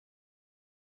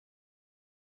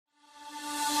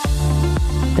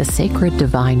The sacred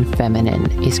divine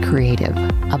feminine is creative,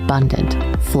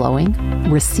 abundant, flowing,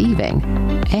 receiving,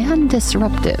 and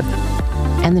disruptive.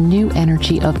 And the new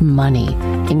energy of money,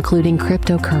 including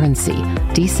cryptocurrency,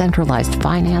 decentralized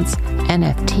finance,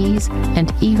 NFTs,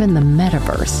 and even the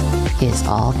metaverse, is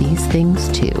all these things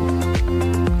too.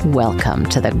 Welcome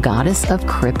to the Goddess of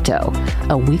Crypto,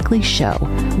 a weekly show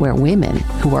where women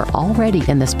who are already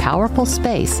in this powerful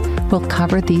space will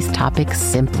cover these topics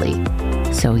simply,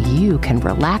 so you can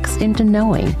relax into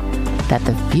knowing that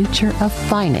the future of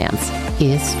finance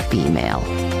is female.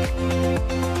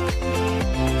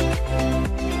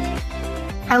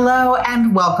 Hello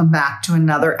and welcome back to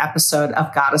another episode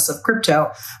of Goddess of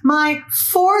Crypto, my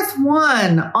fourth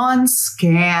one on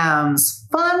scams.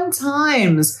 Fun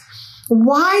times.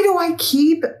 Why do I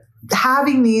keep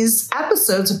having these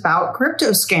episodes about crypto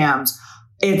scams?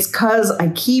 It's because I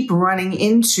keep running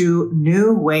into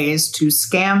new ways to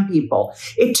scam people.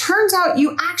 It turns out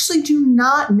you actually do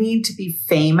not need to be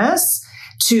famous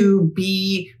to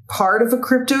be part of a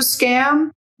crypto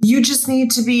scam. You just need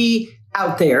to be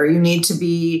out there. You need to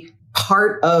be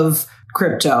part of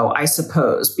crypto, I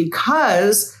suppose,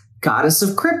 because Goddess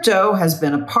of Crypto has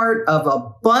been a part of a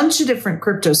bunch of different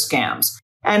crypto scams.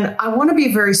 And I want to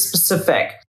be very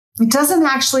specific. It doesn't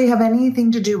actually have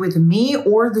anything to do with me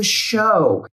or the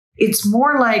show. It's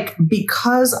more like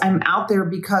because I'm out there,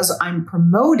 because I'm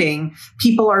promoting,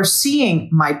 people are seeing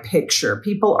my picture.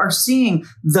 People are seeing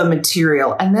the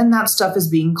material. And then that stuff is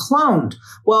being cloned.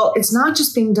 Well, it's not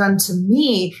just being done to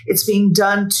me. It's being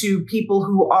done to people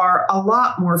who are a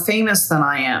lot more famous than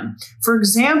I am. For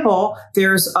example,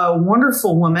 there's a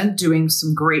wonderful woman doing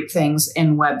some great things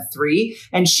in Web3,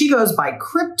 and she goes by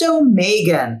Crypto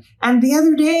Megan. And the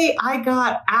other day I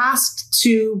got asked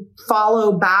to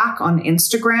follow back on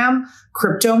Instagram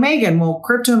Crypto Megan. Well,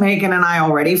 Crypto Megan and I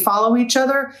already follow each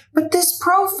other, but this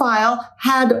profile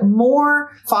had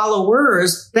more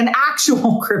followers than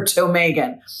actual Crypto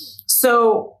Megan.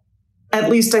 So at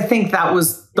least I think that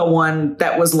was the one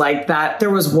that was like that.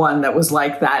 There was one that was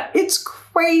like that. It's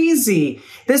crazy.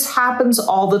 This happens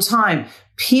all the time.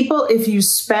 People, if you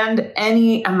spend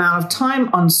any amount of time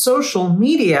on social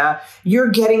media, you're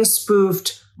getting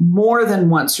spoofed more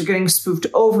than once. You're getting spoofed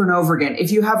over and over again.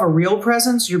 If you have a real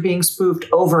presence, you're being spoofed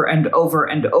over and over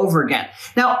and over again.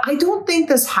 Now, I don't think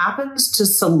this happens to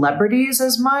celebrities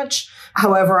as much.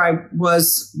 However, I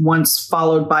was once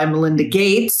followed by Melinda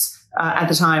Gates at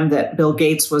the time that Bill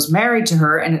Gates was married to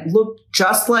her, and it looked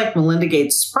just like Melinda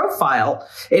Gates' profile.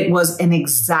 It was an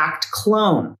exact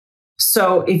clone.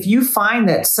 So if you find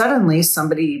that suddenly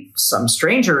some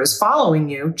stranger is following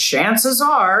you, chances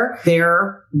are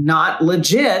they're not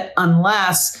legit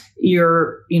unless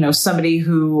you're, somebody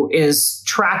who is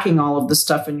tracking all of the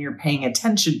stuff and you're paying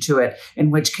attention to it,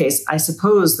 in which case I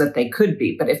suppose that they could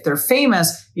be. But if they're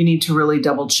famous, you need to really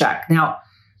double check. Now,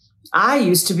 I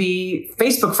used to be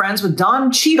Facebook friends with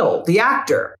Don Cheadle, the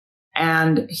actor,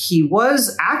 and he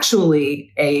was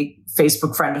actually a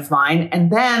Facebook friend of mine.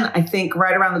 And then I think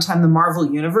right around the time the Marvel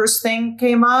Universe thing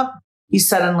came up, he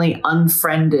suddenly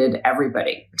unfriended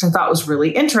everybody, which I thought was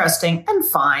really interesting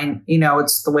and fine.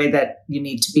 It's the way that you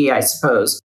need to be, I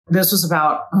suppose. This was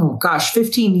about,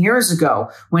 15 years ago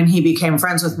when he became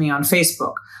friends with me on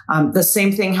Facebook. The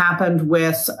same thing happened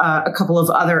with a couple of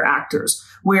other actors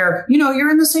where, you're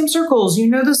in the same circles,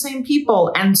 the same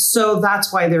people. And so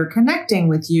that's why they're connecting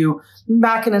with you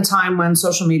back in a time when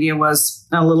social media was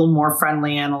a little more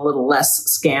friendly and a little less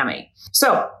scammy.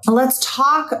 So let's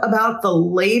talk about the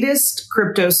latest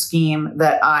crypto scheme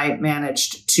that I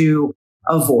managed to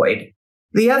avoid.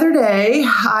 The other day,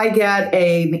 I get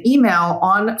an email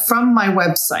from my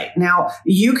website. Now,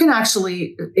 you can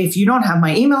actually, if you don't have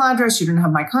my email address, you don't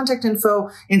have my contact info,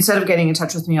 instead of getting in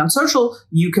touch with me on social,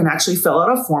 you can actually fill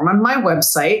out a form on my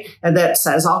website that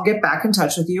says, I'll get back in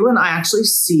touch with you. And I actually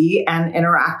see and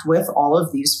interact with all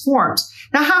of these forms.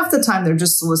 Now, half the time, they're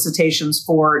just solicitations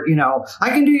for, I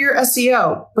can do your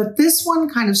SEO. But this one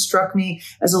kind of struck me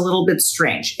as a little bit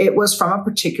strange. It was from a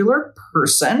particular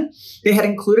person. They had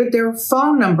included their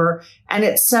phone number, and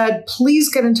it said, please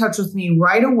get in touch with me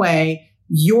right away.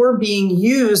 You're being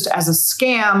used as a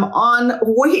scam on,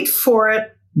 wait for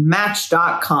it,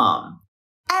 Match.com.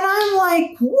 And I'm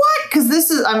like, what? Because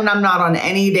I'm not on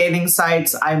any dating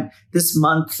sites. I'm this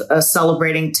month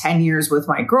celebrating 10 years with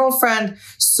my girlfriend.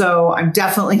 So I'm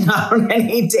definitely not on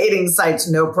any dating sites.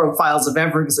 No profiles have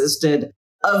ever existed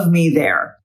of me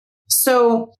there.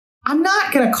 So I'm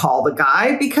not going to call the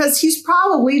guy because he's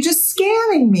probably just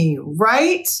scamming me,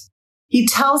 right? He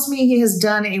tells me he has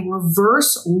done a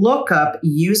reverse lookup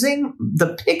using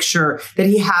the picture that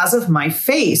he has of my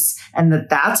face and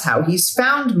that's how he's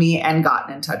found me and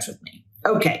gotten in touch with me.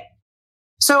 Okay.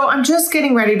 So I'm just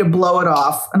getting ready to blow it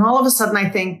off. And all of a sudden I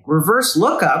think reverse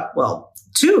lookup. Well,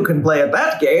 two can play at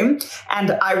that game.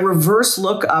 And I reverse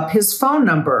look up his phone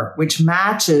number, which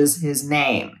matches his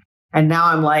name. And now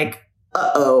I'm like,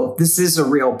 uh-oh, this is a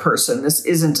real person. This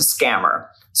isn't a scammer.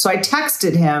 So I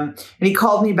texted him and he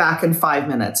called me back in 5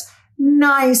 minutes.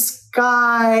 Nice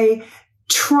guy,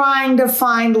 trying to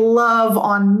find love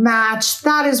on Match.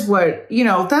 That is what,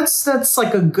 that's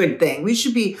like a good thing. We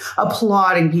should be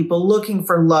applauding people looking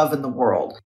for love in the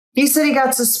world. He said he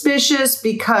got suspicious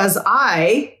because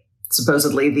I,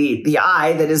 supposedly the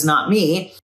I that is not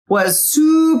me, was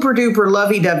super duper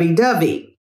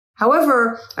lovey-dovey-dovey.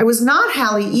 However, I was not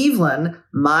Hallie Evelyn.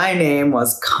 My name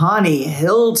was Connie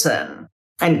Hilton.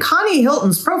 And Connie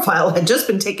Hilton's profile had just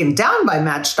been taken down by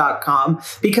Match.com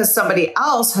because somebody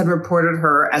else had reported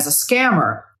her as a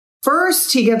scammer.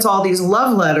 First, he gets all these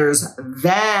love letters.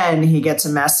 Then he gets a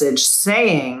message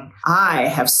saying, I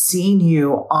have seen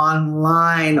you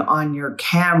online on your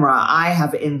camera. I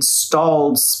have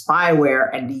installed spyware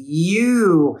and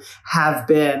you have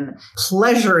been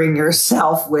pleasuring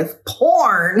yourself with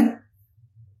porn.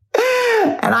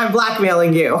 And I'm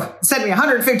blackmailing you. Send me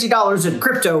 $150 in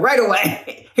crypto right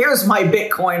away. Here's my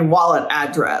Bitcoin wallet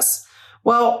address.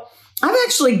 Well, I've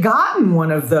actually gotten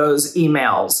one of those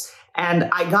emails and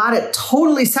I got it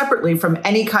totally separately from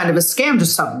any kind of a scam,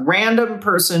 just some random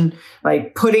person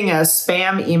like putting a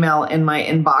spam email in my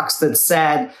inbox that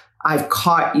said, I've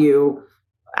caught you.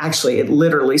 Actually, it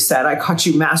literally said, I caught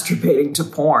you masturbating to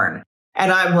porn.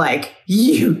 And I'm like,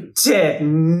 you did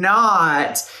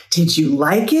not. Did you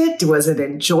like it? Was it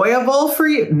enjoyable for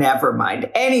you? Never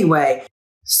mind. Anyway,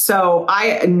 so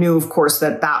I knew, of course,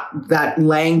 that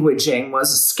languaging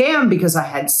was a scam because I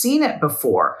had seen it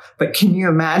before. But can you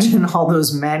imagine all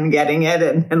those men getting it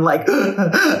and like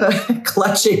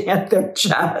clutching at their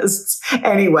chests?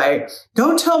 Anyway,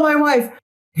 don't tell my wife,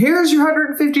 here's your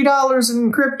 $150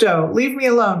 in crypto. Leave me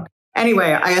alone.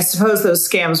 Anyway, I suppose those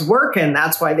scams work and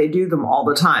that's why they do them all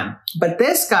the time. But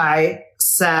this guy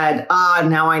said,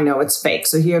 now I know it's fake.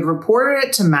 So he had reported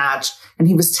it to Match and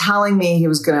he was telling me he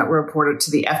was going to report it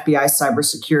to the FBI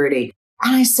cybersecurity.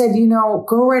 And I said,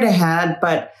 go right ahead.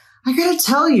 But I got to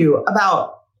tell you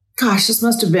this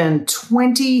must have been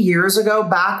 20 years ago,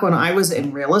 back when I was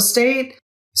in real estate.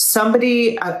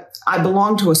 Somebody, I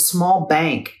belonged to a small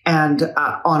bank and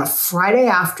on a Friday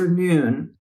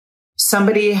afternoon,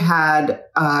 somebody had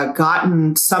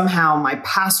gotten somehow my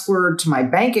password to my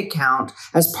bank account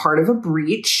as part of a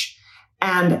breach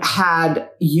and had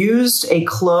used a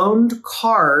cloned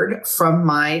card from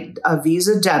my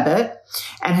Visa debit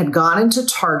and had gone into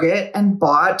Target and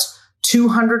bought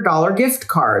 $200 gift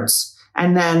cards.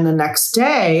 And then the next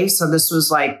day, so this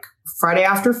was like Friday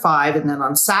after 5, and then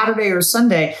on Saturday or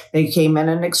Sunday, they came in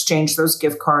and exchanged those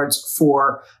gift cards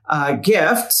for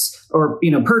gifts or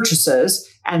purchases,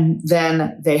 and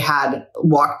then they had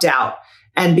walked out.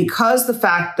 And because the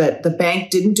fact that the bank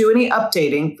didn't do any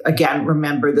updating, again,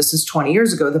 remember, this is 20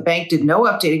 years ago, the bank did no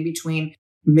updating between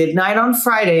midnight on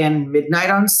Friday and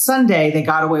midnight on Sunday, they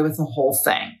got away with the whole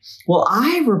thing. Well,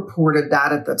 I reported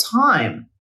that at the time.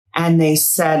 And they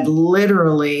said,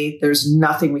 literally, there's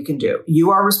nothing we can do.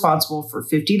 You are responsible for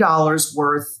 $50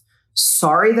 worth.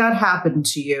 Sorry that happened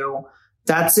to you.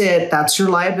 That's it. That's your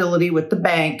liability with the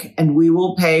bank. And we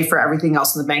will pay for everything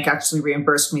else. And the bank actually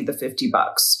reimbursed me the $50.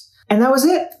 And that was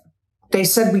it. They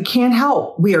said, we can't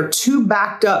help. We are too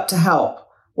backed up to help.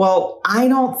 Well, I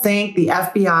don't think the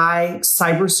FBI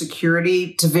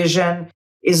cybersecurity division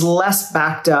is less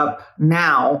backed up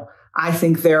now. I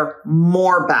think they're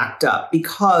more backed up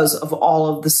because of all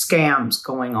of the scams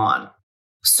going on.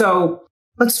 So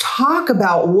let's talk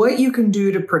about what you can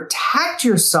do to protect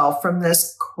yourself from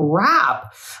this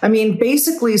crap. I mean,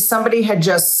 basically, somebody had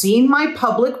just seen my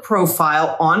public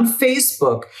profile on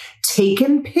Facebook,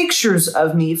 taken pictures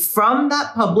of me from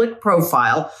that public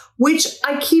profile, which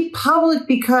I keep public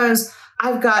because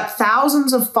I've got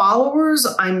thousands of followers.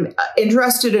 I'm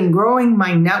interested in growing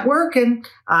my network and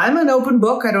I'm an open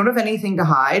book. I don't have anything to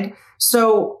hide.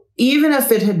 So even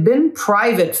if it had been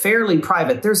private, fairly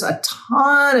private, there's a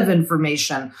ton of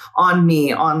information on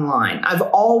me online. I've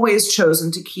always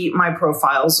chosen to keep my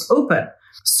profiles open.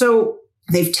 So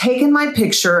they've taken my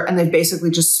picture and they've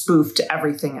basically just spoofed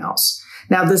everything else.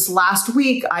 Now, this last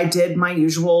week, I did my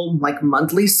usual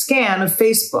monthly scan of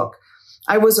Facebook.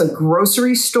 I was a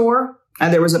grocery store.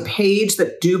 And there was a page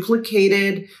that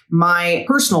duplicated my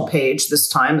personal page this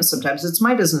time. Sometimes it's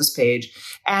my business page,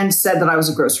 and said that I was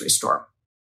a grocery store.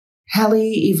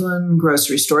 Hallie Evelyn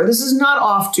grocery store. This is not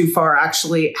off too far,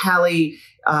 actually. Hallie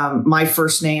my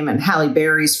first name and Halle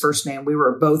Berry's first name, we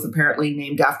were both apparently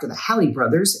named after the Halle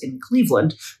brothers in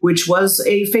Cleveland, which was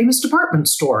a famous department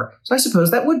store. So I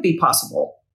suppose that would be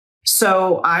possible.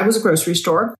 So I was a grocery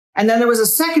store. And then there was a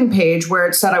second page where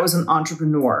it said I was an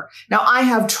entrepreneur. Now I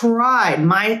have tried,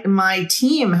 my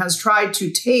team has tried to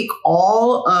take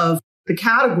all of the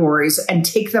categories and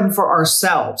take them for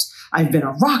ourselves. I've been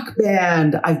a rock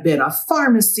band. I've been a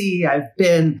pharmacy. I've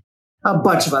been a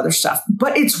bunch of other stuff.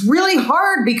 But it's really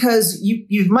hard because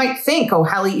you might think, oh,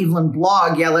 Halle Evelyn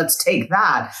blog. Yeah, let's take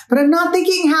that. But I'm not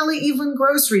thinking Halle Evelyn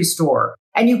grocery store.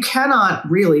 And you cannot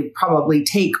really probably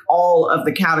take all of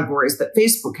the categories that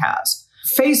Facebook has.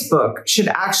 Facebook should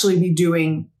actually be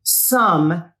doing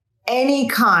any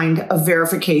kind of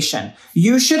verification.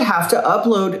 You should have to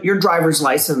upload your driver's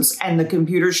license and the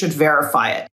computer should verify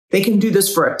it. They can do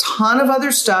this for a ton of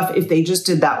other stuff. If they just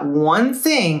did that one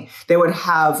thing, they would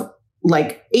have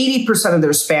like 80% of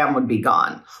their spam would be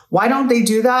gone. Why don't they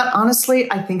do that?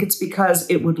 Honestly, I think it's because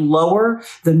it would lower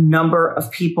the number of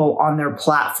people on their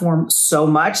platform so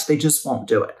much, they just won't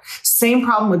do it. Same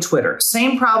problem with Twitter,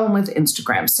 same problem with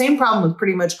Instagram, same problem with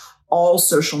pretty much all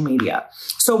social media.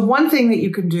 So one thing that you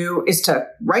can do is to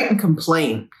write and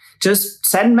complain. Just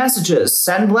send messages,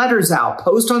 send letters out,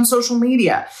 post on social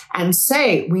media, and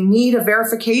say, we need a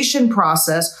verification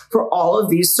process for all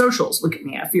of these socials. Look at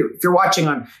me. If you're watching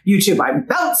on YouTube, I'm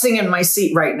bouncing in my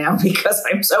seat right now because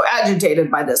I'm so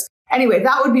agitated by this. Anyway,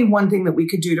 that would be one thing that we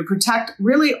could do to protect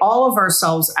really all of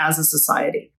ourselves as a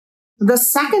society. The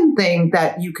second thing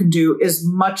that you can do is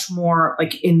much more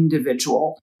like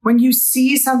individual. When you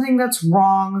see something that's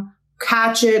wrong,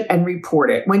 catch it and report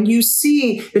it. When you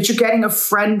see that you're getting a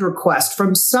friend request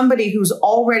from somebody who's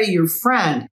already your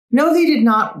friend, no, they did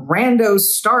not rando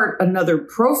start another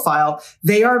profile.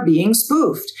 They are being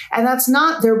spoofed. And that's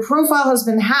not, their profile has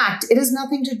been hacked. It has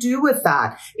nothing to do with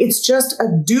that. It's just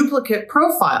a duplicate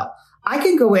profile. I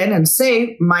can go in and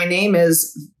say, my name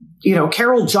is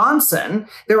Carol Johnson.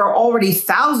 There are already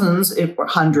thousands, if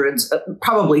hundreds,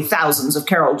 probably thousands of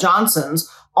Carol Johnsons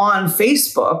on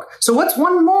Facebook. So what's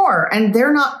one more? And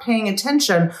they're not paying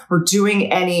attention or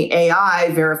doing any AI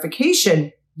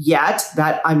verification yet.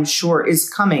 That I'm sure is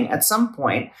coming at some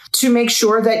point to make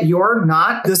sure that you're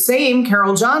not the same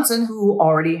Carol Johnson who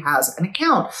already has an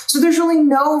account. So there's really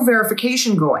no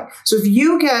verification going. So if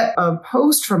you get a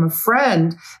post from a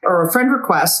friend or a friend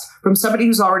request from somebody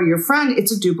who's already your friend,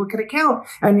 it's a duplicate account.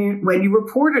 And when you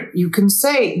report it, you can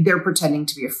say they're pretending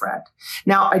to be a friend.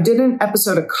 Now, I did an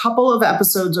episode a couple of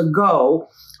episodes ago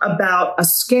about a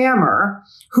scammer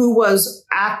who was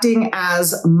acting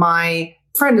as my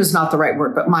friend is not the right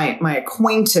word, but my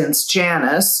acquaintance,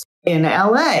 Janice, in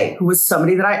LA, who was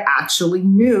somebody that I actually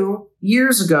knew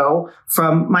years ago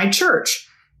from my church.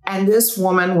 And this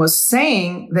woman was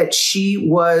saying that she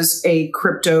was a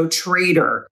crypto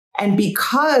trader. And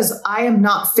because I am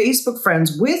not Facebook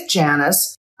friends with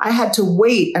Janice, I had to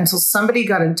wait until somebody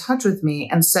got in touch with me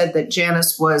and said that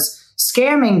Janice was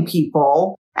scamming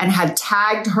people and had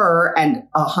tagged her and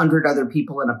 100 other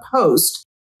people in a post.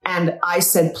 And I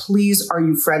said, please, are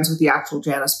you friends with the actual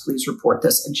Janice? Please report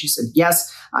this. And she said,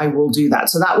 yes, I will do that.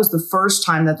 So that was the first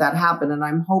time that happened. And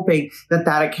I'm hoping that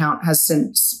that account has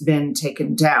since been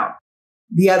taken down.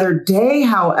 The other day,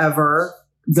 however,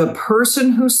 the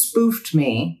person who spoofed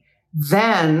me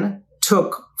then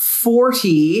took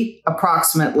 40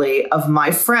 approximately of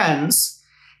my friends,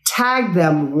 tagged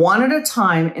them one at a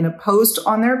time in a post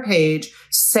on their page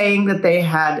saying that they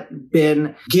had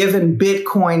been given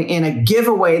Bitcoin in a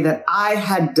giveaway that I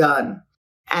had done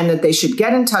and that they should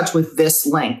get in touch with this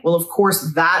link. Well, of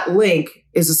course, that link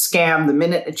is a scam. The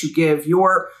minute that you give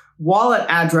your wallet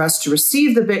address to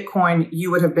receive the Bitcoin,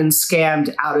 you would have been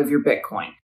scammed out of your Bitcoin.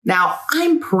 Now,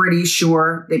 I'm pretty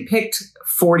sure they picked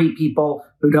 40 people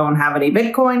who don't have any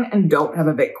Bitcoin and don't have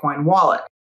a Bitcoin wallet.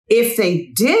 If they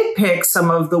did pick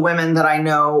some of the women that I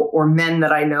know or men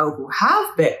that I know who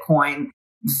have Bitcoin,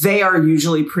 they are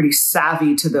usually pretty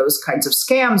savvy to those kinds of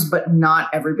scams, but not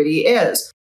everybody is.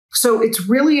 So it's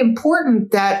really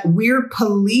important that we're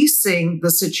policing the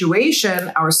situation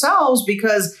ourselves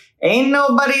because ain't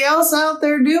nobody else out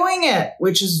there doing it,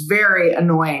 which is very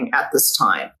annoying at this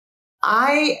time.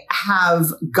 I have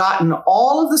gotten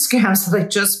all of the scams that I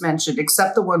just mentioned,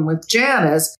 except the one with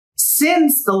Janice,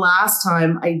 since the last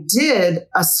time I did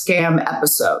a scam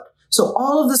episode. So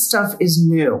all of this stuff is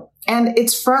new. And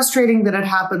it's frustrating that it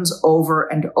happens over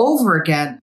and over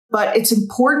again. But it's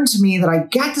important to me that I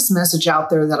get this message out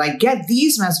there, that I get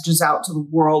these messages out to the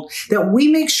world, that we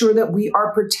make sure that we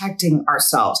are protecting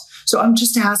ourselves. So I'm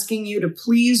just asking you to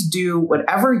please do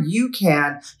whatever you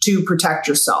can to protect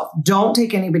yourself. Don't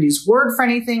take anybody's word for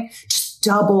anything. Just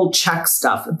double check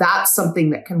stuff. That's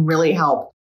something that can really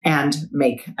help and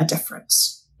make a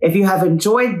difference. If you have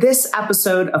enjoyed this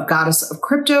episode of Goddess of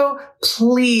Crypto,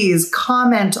 please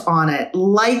comment on it,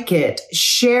 like it,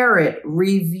 share it,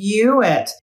 review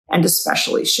it, and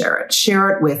especially share it.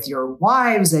 Share it with your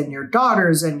wives and your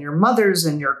daughters and your mothers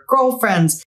and your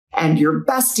girlfriends and your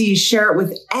besties. Share it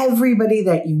with everybody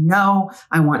that you know.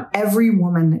 I want every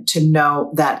woman to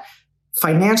know that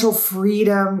financial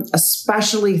freedom,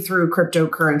 especially through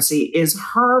cryptocurrency, is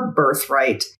her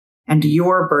birthright and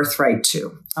your birthright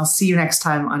too. I'll see you next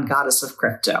time on Goddess of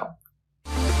Crypto.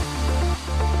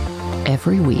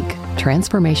 Every week,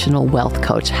 transformational wealth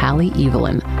coach Hallie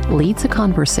Evelyn leads a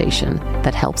conversation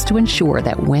that helps to ensure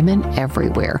that women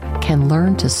everywhere can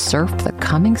learn to surf the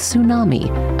coming tsunami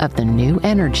of the new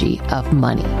energy of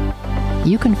money.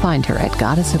 You can find her at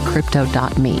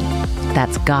goddessofcrypto.me.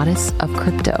 That's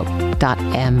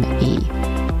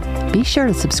goddessofcrypto.me. Be sure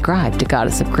to subscribe to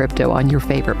Goddess of Crypto on your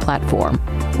favorite platform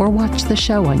or watch the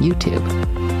show on YouTube.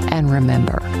 And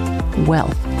remember,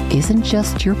 wealth isn't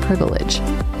just your privilege,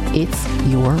 it's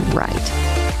your right.